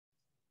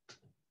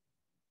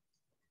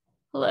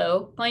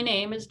Hello, my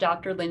name is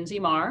Dr. Lindsay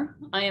Marr.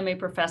 I am a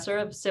professor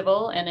of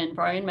civil and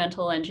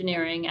environmental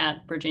engineering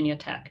at Virginia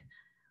Tech.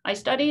 I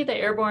study the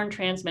airborne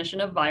transmission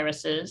of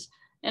viruses,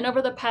 and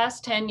over the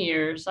past 10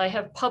 years, I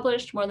have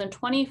published more than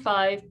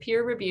 25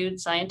 peer-reviewed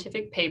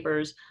scientific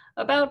papers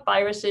about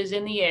viruses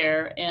in the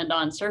air and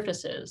on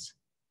surfaces.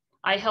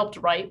 I helped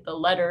write the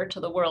letter to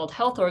the World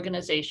Health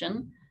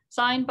Organization,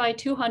 signed by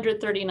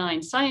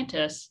 239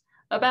 scientists,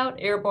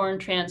 about airborne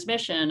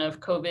transmission of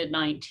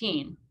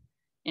COVID-19.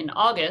 In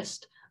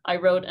August, I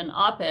wrote an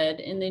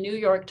op-ed in the New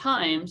York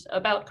Times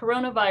about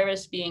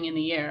coronavirus being in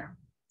the air.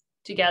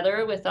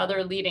 Together with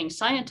other leading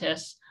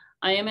scientists,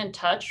 I am in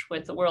touch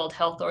with the World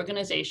Health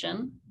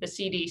Organization, the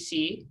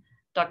CDC,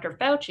 Dr.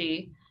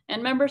 Fauci,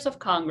 and members of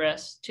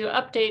Congress to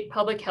update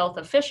public health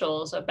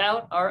officials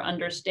about our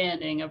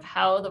understanding of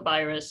how the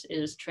virus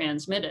is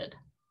transmitted.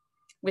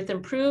 With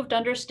improved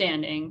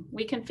understanding,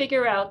 we can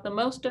figure out the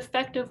most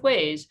effective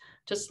ways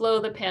to slow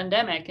the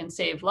pandemic and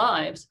save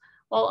lives,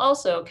 while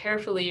also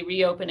carefully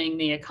reopening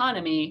the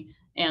economy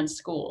and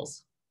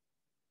schools.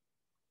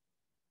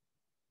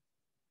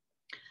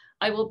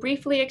 I will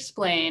briefly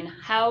explain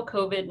how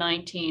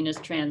COVID-19 is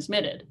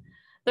transmitted.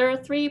 There are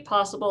three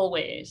possible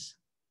ways.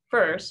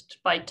 First,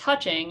 by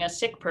touching a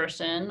sick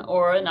person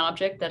or an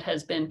object that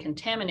has been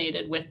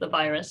contaminated with the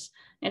virus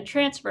and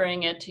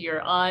transferring it to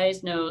your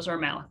eyes, nose, or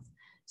mouth.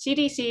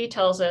 CDC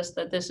tells us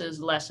that this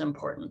is less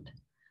important.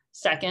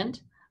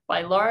 Second,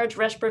 by large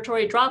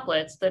respiratory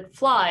droplets that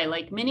fly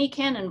like mini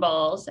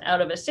cannonballs out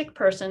of a sick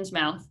person's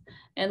mouth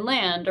and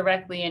land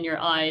directly in your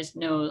eyes,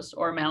 nose,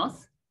 or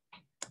mouth.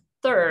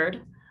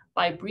 Third,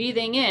 by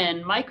breathing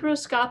in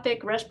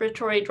microscopic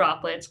respiratory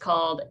droplets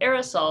called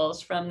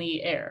aerosols from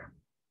the air.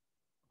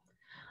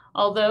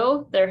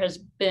 Although there has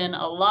been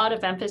a lot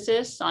of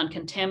emphasis on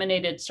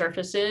contaminated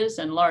surfaces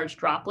and large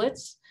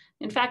droplets,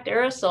 in fact,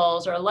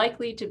 aerosols are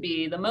likely to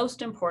be the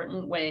most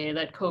important way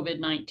that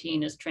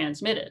COVID-19 is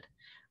transmitted.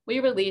 We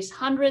release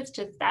hundreds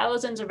to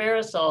thousands of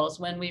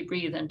aerosols when we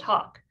breathe and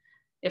talk.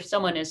 If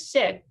someone is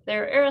sick,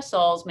 their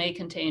aerosols may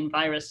contain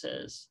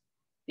viruses.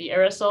 The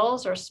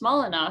aerosols are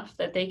small enough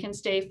that they can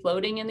stay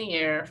floating in the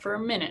air for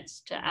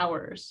minutes to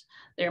hours.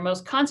 They are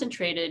most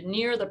concentrated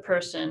near the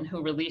person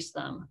who released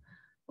them.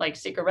 Like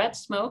cigarette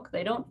smoke,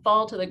 they don't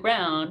fall to the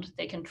ground.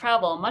 They can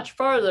travel much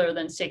farther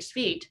than 6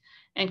 feet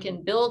and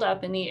can build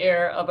up in the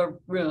air of a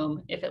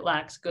room if it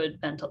lacks good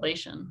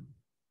ventilation.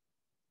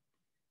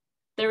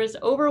 There is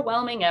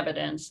overwhelming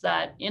evidence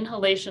that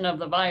inhalation of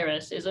the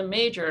virus is a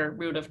major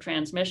route of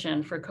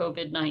transmission for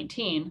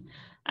COVID-19,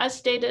 as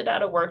stated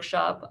at a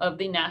workshop of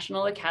the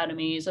National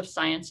Academies of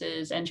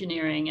Sciences,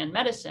 Engineering, and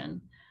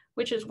Medicine,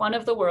 which is one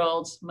of the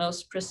world's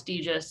most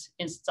prestigious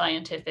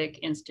scientific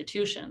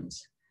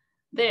institutions.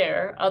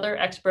 There, other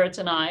experts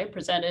and I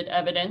presented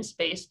evidence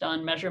based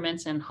on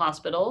measurements in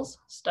hospitals,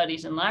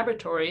 studies in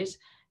laboratories,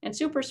 and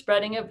super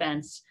spreading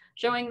events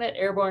showing that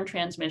airborne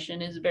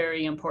transmission is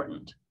very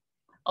important.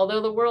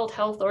 Although the World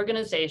Health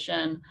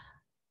Organization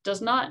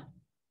does not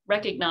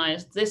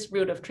recognize this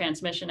route of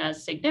transmission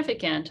as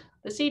significant,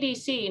 the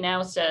CDC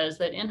now says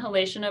that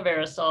inhalation of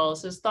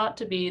aerosols is thought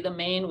to be the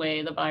main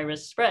way the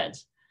virus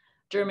spreads.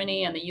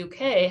 Germany and the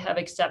UK have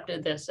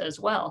accepted this as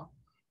well.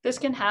 This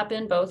can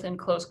happen both in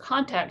close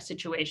contact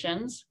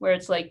situations, where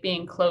it's like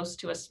being close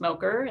to a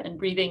smoker and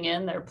breathing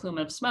in their plume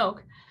of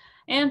smoke,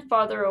 and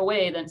farther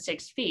away than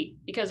 6 feet,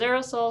 because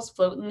aerosols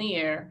float in the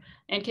air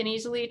and can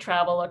easily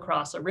travel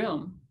across a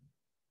room.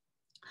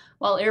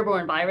 While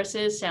airborne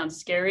viruses sound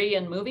scary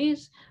in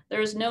movies,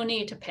 there is no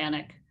need to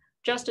panic.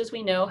 Just as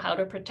we know how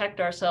to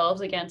protect ourselves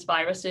against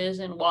viruses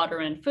in water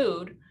and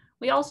food,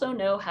 we also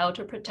know how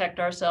to protect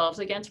ourselves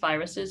against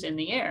viruses in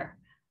the air.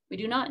 We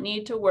do not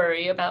need to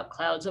worry about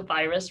clouds of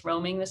virus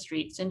roaming the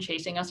streets and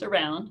chasing us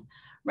around.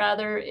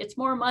 Rather, it's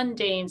more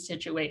mundane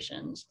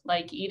situations,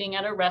 like eating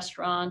at a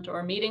restaurant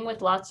or meeting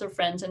with lots of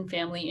friends and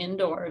family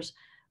indoors,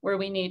 where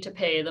we need to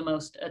pay the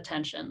most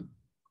attention.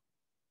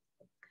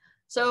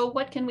 So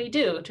what can we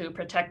do to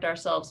protect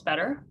ourselves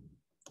better?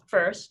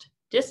 First,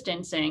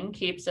 distancing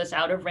keeps us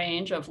out of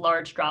range of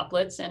large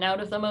droplets and out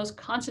of the most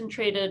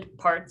concentrated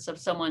parts of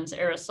someone's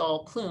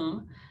aerosol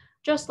plume,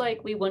 just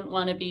like we wouldn't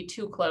want to be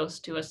too close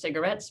to a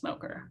cigarette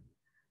smoker.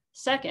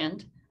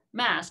 Second,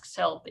 masks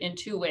help in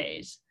two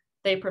ways.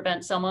 They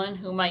prevent someone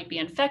who might be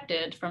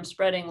infected from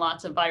spreading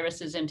lots of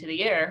viruses into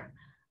the air.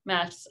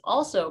 Masks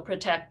also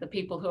protect the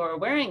people who are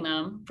wearing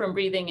them from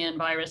breathing in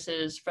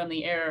viruses from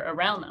the air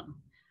around them.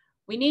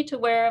 We need to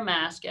wear a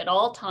mask at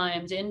all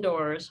times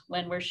indoors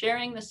when we're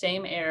sharing the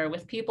same air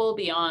with people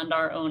beyond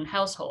our own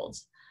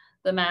households.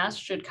 The mask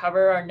should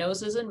cover our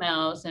noses and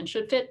mouths and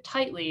should fit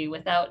tightly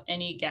without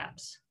any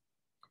gaps.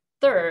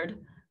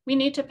 Third, we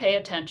need to pay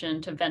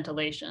attention to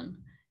ventilation.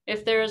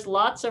 If there is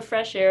lots of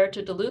fresh air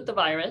to dilute the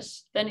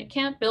virus, then it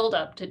can't build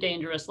up to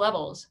dangerous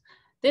levels.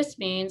 This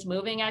means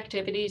moving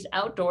activities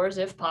outdoors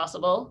if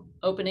possible,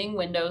 opening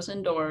windows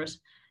and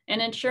doors,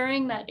 and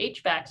ensuring that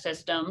HVAC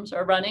systems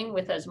are running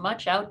with as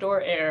much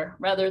outdoor air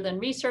rather than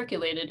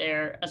recirculated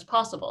air as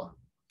possible.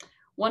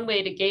 One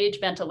way to gauge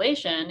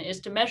ventilation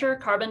is to measure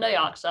carbon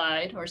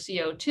dioxide, or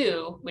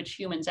CO2, which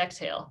humans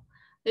exhale.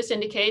 This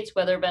indicates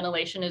whether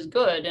ventilation is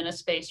good in a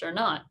space or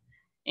not.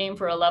 Aim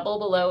for a level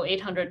below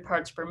 800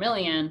 parts per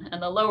million,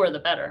 and the lower the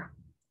better.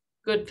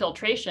 Good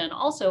filtration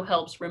also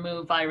helps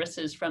remove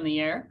viruses from the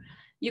air.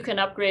 You can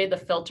upgrade the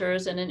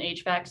filters in an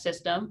HVAC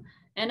system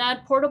and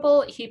add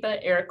portable HEPA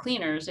air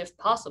cleaners if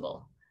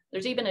possible.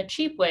 There's even a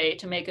cheap way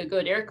to make a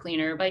good air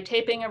cleaner by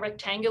taping a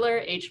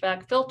rectangular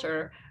HVAC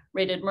filter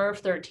rated MERV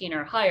 13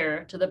 or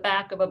higher to the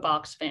back of a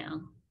box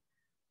fan.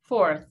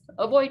 Fourth,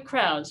 avoid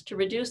crowds to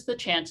reduce the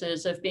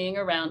chances of being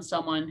around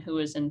someone who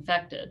is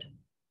infected.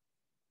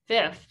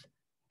 Fifth,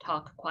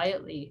 talk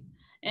quietly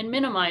and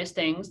minimize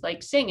things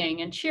like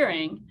singing and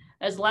cheering,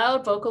 as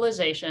loud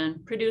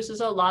vocalization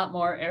produces a lot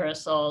more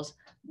aerosols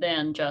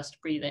than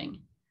just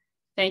breathing.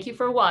 Thank you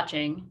for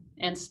watching,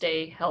 and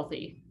stay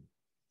healthy.